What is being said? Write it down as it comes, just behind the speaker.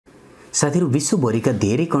साथीहरु विश्वभरिका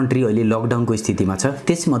धेरै कन्ट्री अहिले लकडाउनको स्थितिमा छ।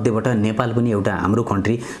 त्यसमध्येबाट नेपाल पनि एउटा हाम्रो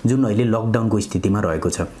कन्ट्री जुन अहिले लकडाउनको स्थितिमा रहेको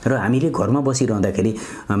छ र हामीले घरमा बसिरहँदाखेरि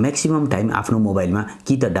म्याक्सिमम टाइम आफ्नो मोबाइलमा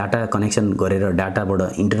कि त डाटा कनेक्सन गरेर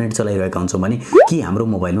डाटाबाट इन्टरनेट चलाइरहेका हुन्छौं भने कि हाम्रो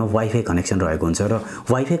मोबाइलमा वाइफाई कनेक्सन रहेको हुन्छ र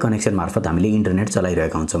वाइफाई कनेक्सन मार्फत हामीले इन्टरनेट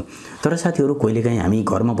चलाइरहेका हुन्छौं। तर साथीहरु कहिलेकाहीँ हामी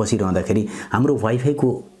घरमा बसिरहँदाखेरि हाम्रो वाइफाई को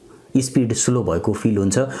स्पिड स्लो भएको फिल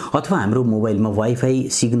हुन्छ अथवा हाम्रो मोबाइलमा वाइफाई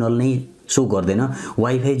सिग्नल नै सो गर्दैन,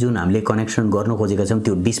 वाइफाई जुन हामीले कनेक्सन गर्न खोजेका छौं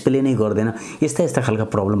त्यो डिस्प्ले नै गर्दैन। यस्ता खालका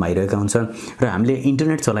प्रब्लम आइरहेका हुन्छन् र हामीले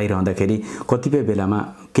इन्टरनेट चलाइरहँदाखेरि कतिपय बेलामा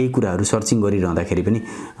केही कुराहरु सर्चिङ गरिरहँदाखेरि पनि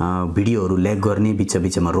भिडियोहरु ल्याग गर्ने,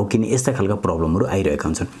 बीचमा रोकिने यस्ता खालका प्रब्लमहरु आइरहेका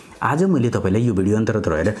हुन्छन्। आज मैले तपाईलाई यो भिडियो अन्तर्गत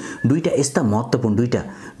रहेर दुईटा यस्ता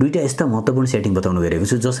महत्त्वपूर्ण सेटिङ बताउन गइरहेको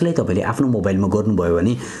छु जसलाई तपाईले आफ्नो मोबाइलमा गर्नुभयो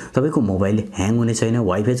भने तपाईको मोबाइल ह्याङ हुने छैन,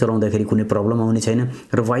 वाइफाई चलाउँदाखेरि कुनै प्रब्लम आउने छैन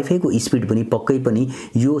र वाइफाई को स्पिड पनि पक्कै पनि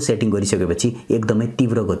यो सेटिङ गरिसकेपछि एकदमै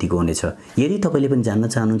तीव्र गतिको हुनेछ। यदि तपाईले पनि जान्न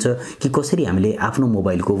चाहनुहुन्छ कि कसरी हामीले आफ्नो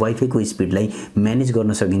मोबाइलको वाइफाई को स्पिडलाई म्यानेज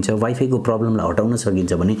गर्न सकिन्छ, वाइफाई को प्रब्लमलाई हटाउन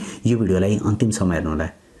सकिन्छ भने यो भिडियोलाई अन्तिम सम्म हेर्नु होला।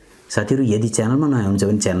 साथीहरु यदि च्यानलमा नयाँ हुनुहुन्छ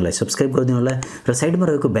भने च्यानललाई सब्स्क्राइब गरिदिनु होला र साइडमा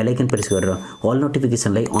रहेको बेल आइकन प्रेस गरेर अल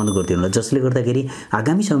नोटिफिकेसनलाई अन गरिदिनु होला जसले गर्दाखेरि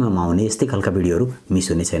आगामी समयमा आउने यस्तै खालका भिडियोहरु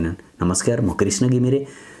मिस हुने छैनन्। नमस्कार, म कृष्ण गिमिरे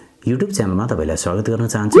युट्युब च्यानलमा तपाईलाई स्वागत गर्न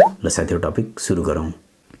चाहन्छु। ल साथीहरु टपिक सुरु गरौँ।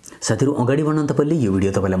 साथीहरु अगाडि बढ्न तपाईले यो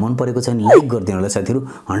भिडियो तपाईलाई मन परेको छ भने लाइक गरिदिनु होला। साथीहरु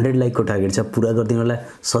 100 लाइक को टार्गेट छ, पूरा गरिदिनु होला।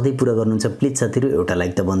 सधैं पूरा गर्नुहुन्छ प्लिज साथीहरु, एउटा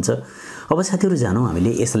लाइक त बन्छ। अब साथीहरु जानौं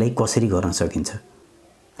हामीले यसलाई कसरी गर्न सकिन्छ।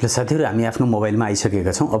 ल साथीहरु हामी आफ्नो मोबाइलमा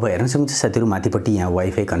आइसकेका छौं। अब हेर्न सक्नुहुन्छ साथीहरु माथिपट्टि यहाँ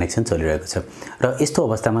वाइफाई कनेक्सन चलिरहेको छ र यस्तो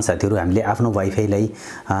अवस्थामा साथीहरु हामीले आफ्नो वाइफाईलाई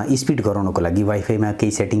स्पिड गराउनको लागि वाइफाईमा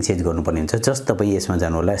केही सेटिङ चेन्ज गर्नुपर्ने हुन्छ। जस्ट तपाई यसमा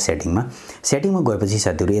जानु होला सेटिङमा गएपछि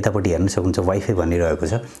साथीहरु यतापट्टि हेर्न सक्नुहुन्छ वाइफाई भनिरहेको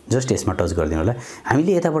छ, जस्ट यसमा टच गरिदिनु होला।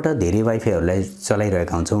 हामीले यताबाट धेरै वाइफाईहरुलाई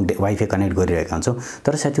चलाइरहेका हुन्छौं, वाइफाई कनेक्ट गरिरहेका हुन्छौं,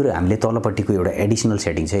 तर साथीहरु हामीले तलपट्टिको एउटा एडिशनल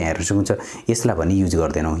सेटिङ छ, यहाँ हेर्न सक्नुहुन्छ यसलाई पनि युज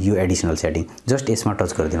गर्दैनौं। यो एडिशनल सेटिङ जस्ट यसमा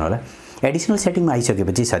टच गरिदिनु होला। एडिशनल सेटिङमा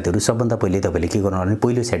आइसकेपछि साथीहरु सबभन्दा पहिले तपाईले के गर्नु भने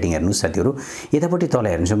पहिलो सेटिङ हेर्नुस् साथीहरु, यतापट्टि तल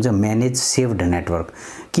हेर्न सक्नुहुन्छ म्यानेज सेभड नेटवर्क।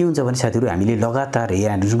 के हुन्छ भने साथीहरु हामीले लगातार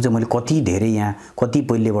हेर्न सक्नुहुन्छ मैले कति धेरै यहाँ कति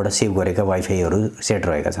पहिलेबाट सेभ गरेका वाइफाईहरु सेट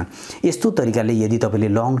रहेका छन्। यस्तो तरिकाले यदि तपाईले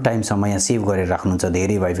लङ टाइम सम्म यहाँ सेभ गरेर राख्नुहुन्छ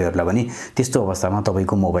धेरै वाइफाईहरुलाई भने त्यस्तो अवस्थामा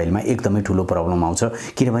तपाईको मोबाइलमा एकदमै ठूलो प्रब्लम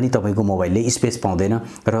आउँछ, किनभने तपाईको मोबाइलले स्पेस पाउँदैन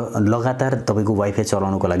र लगातार तपाईको वाइफाई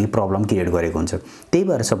चलाउनको लागि प्रब्लम क्रिएट गरेको हुन्छ। त्यही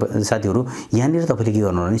भएर साथीहरु यहाँनिर तपाईले के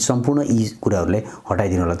गर्नु भने सम्पूर्ण यी कुराहरुलाई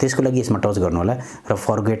हटाइदिनु होला। त्यसको लागि यसमा टच गर्नु होला र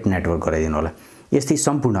फरगेट नेटवर्क गराइदिनु होला। यस्तै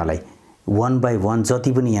सम्पूर्णलाई 1 बाइ 1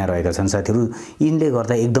 जति पनि यहाँ रहेका छन् साथीहरु यिनले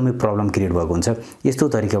गर्दा एकदमै प्रब्लम क्रिएट भएको हुन्छ। यस्तो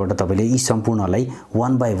तरिकाबाट तपाईले यी सम्पूर्णलाई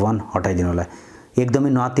 1 बाइ 1 हटाइदिनु होला। एकदमै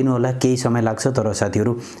नआत्तिनु होला, केही समय लाग्छ, तर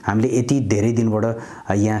साथीहरु हामीले यति धेरै दिनबाट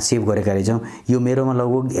यहाँ सेभ गरेका रहेछौं। यो मेरोमा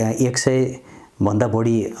लगभग 100 भन्दा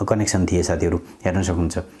बढी कनेक्सन थिए साथीहरु, हेर्न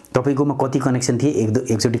सक्नुहुन्छ। तपाईकोमा कति कनेक्सन थिए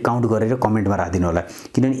एकचोटी काउन्ट गरेर कमेन्टमा राखिदिनु होला,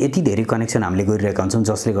 किनभने यति धेरै कनेक्सन हामीले गरिरहेका हुन्छौं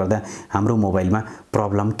जसले गर्दा हाम्रो मोबाइलमा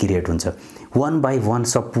प्रब्लम क्रिएट हुन्छ। 1 बाइ 1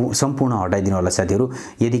 सम्पूर्ण हटाइदिनु होला साथीहरु।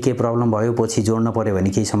 यदि केही प्रब्लम भयो पछि जोड्न पर्यो भने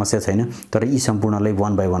केही समस्या छैन, तर यी सम्पूर्णलाई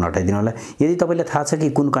 1 बाइ 1 हटाइदिनु होला। यदि तपाईलाई थाहा छ कि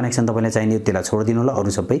कुन कनेक्सन तपाईलाई चाहिने त्यसलाई छोड्दिनु होला,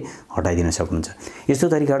 अरु सबै हटाइदिन सक्नुहुन्छ। यस्तो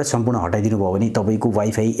तरिकाबाट सम्पूर्ण हटाइदिनु भयो भने तपाईको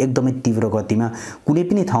वाइफाई एकदमै तीव्र गतिमा कुनै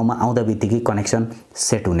पनि ठाउँमा आउँदाबित्तिकै कनेक्सन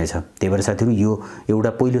सेट हुनेछ। त्यही भएर साथीहरु यो एउटा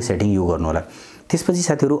पहिलो सेटिङ यो गर्नु होला। त्यसपछि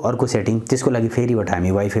साथीहरु अर्को सेटिङ, त्यसको लागि फेरिबाट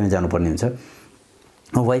हामी वाइफाईमा जानुपर्ने हुन्छ।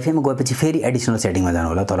 वाइफाईमा गएपछि फेरि एडिशनल सेटिङमा जानु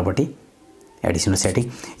होला। तलपट्टि एडिशनल सेटिङ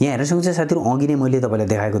यहाँ हेर्न सक्नुहुन्छ साथीहरु, अघि नै मैले तपाईलाई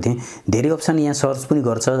देखाएको थिएँ धेरै अप्सन यहाँ सर्च पनि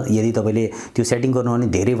गर्छ। यदि तपाईले त्यो सेटिङ गर्नु भने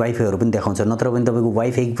धेरै वाइफाईहरु पनि देखाउँछ, नत्र भने तपाईको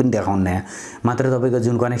वाइफाई पनि देखाउन्न, मात्र तपाईको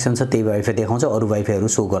जुन कनेक्सन छ त्यही वाइफाई देखाउँछ, अरु वाइफाईहरु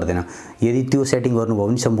शो गर्दैन। यदि त्यो सेटिङ गर्नुभयो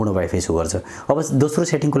भने सम्पूर्ण वाइफाई शो गर्छ। अब दोस्रो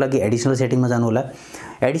सेटिङको लागि एडिशनल सेटिङमा जानु होला।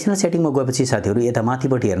 एडिशनल सेटिङमा गएपछि साथीहरु यता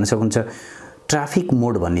माथिपट्टि हेर्न सक्नुहुन्छ ट्राफिक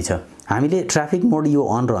मोड भन्ने छ। हामीले ट्राफिक मोड यो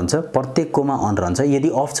अन रहन्छ, प्रत्येककोमा अन रहन्छ। यदि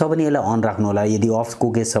अफ छ भने यसलाई अन राख्नु होला, यदि अफ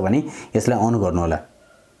को केस छ भने यसलाई अन गर्नु होला।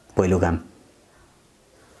 पहिलो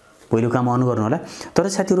काम अन गर्नु होला। तर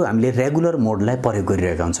साथीहरु हामीले रेगुलर मोडलाई प्रयोग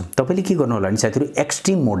गरिरहेका हुन्छौं। तपाईले के गर्नु होला भने साथीहरु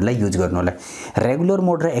एक्सट्रीम मोडलाई युज गर्नु होला। रेगुलर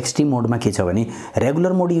मोड र एक्सट्रीम मोडमा के छ भने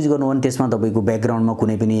रेगुलर मोड युज गर्नु भने त्यसमा तपाईको ब्याकग्राउन्डमा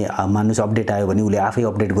कुनै पनि मानुस अपडेट आयो भने उले आफै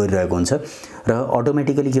अपडेट गरिरहेको हुन्छ र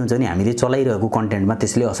अटोमेटिकली के हुन्छ भने हामीले चलाइरहेको कन्टेन्टमा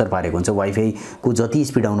त्यसले असर पारेको हुन्छ। वाइफाई को जति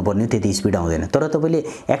स्पिड आउनु पर्ने त्यति स्पिड आउँदैन। तर तपाईले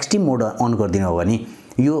एक्सट्रीम मोड अन गरिदिनु हो भने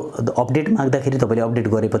यो अपडेट माग्दाखेरि तपाईले अपडेट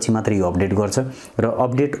गरेपछि मात्र यो अपडेट गर्छ र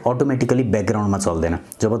अपडेट अटोमेटिकली ब्याकग्राउन्डमा चल्दैन।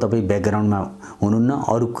 जब तपाई तपाईँ ब्याकग्राउन्डमा हुनुहुन्न,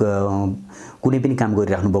 अरू कुनै पनि काम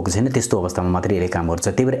गरिराख्नु भएको छैन, त्यस्तो अवस्थामा मात्रै यसले काम गर्छ।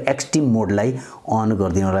 त्यही भएर एक्सट्रिम मोडलाई अन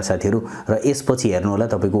गरिदिनु होला साथीहरू। र यसपछि हेर्नु होला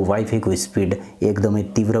तपाईँको वाइफाईको स्पिड एकदमै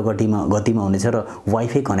तीव्र गतिमा हुनेछ र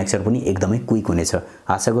वाइफाई कनेक्सन पनि एकदमै क्विक हुनेछ।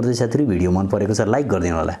 आशा गर्दै साथीहरू भिडियो मन परेको छ लाइक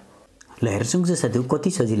गरिदिनु होला। ल हेर्छौँ चाहिँ साथीहरू कति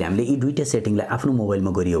सजिलै हामीले यी दुईटा सेटिङलाई आफ्नो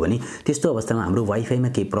मोबाइलमा गरियो भने त्यस्तो अवस्थामा हाम्रो वाइफाईमा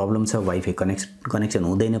केही प्रब्लम छ, वाइफाई कनेक्सन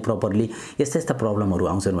हुँदैन प्रपरली, यस्ता प्रब्लमहरू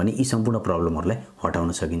आउँछन् भने यी सम्पूर्ण प्रब्लमहरूलाई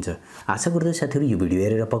हटाउन सकिन्छ। आशा गर्दै साथीहरू यो भिडियो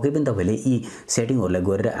हेरेर पक्कै पनि तपाईँले यी सेटिङहरूलाई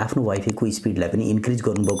गरेर आफ्नो वाइफाईको स्पिडलाई पनि इन्क्रिज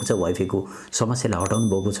गर्नुभएको छ, वाइफाईको समस्यालाई हटाउनु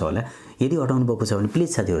भएको छ होला। यदि हटाउनु भएको छ भने प्लिज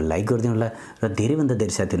साथीहरू लाइक गरिदिनु होला र धेरैभन्दा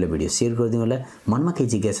धेरै साथीहरूलाई भिडियो सेयर गरिदिनु होला। मनमा केही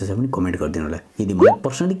जिज्ञासा छ भने कमेन्ट गरिदिनु होला। यदि मलाई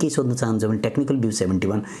पर्सनली केही सोध्न चाहनुहुन्छ भने टेक्निकल भ्यू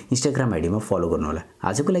 71 इन्स्टाग्राम आइडीमा फलो गर्नु होला।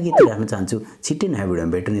 आजको लागि यति राख्न चाहन्छु। छिट्टै नयाँ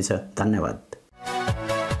भिडियोमा भेट्नुहुनेछ। धन्यवाद।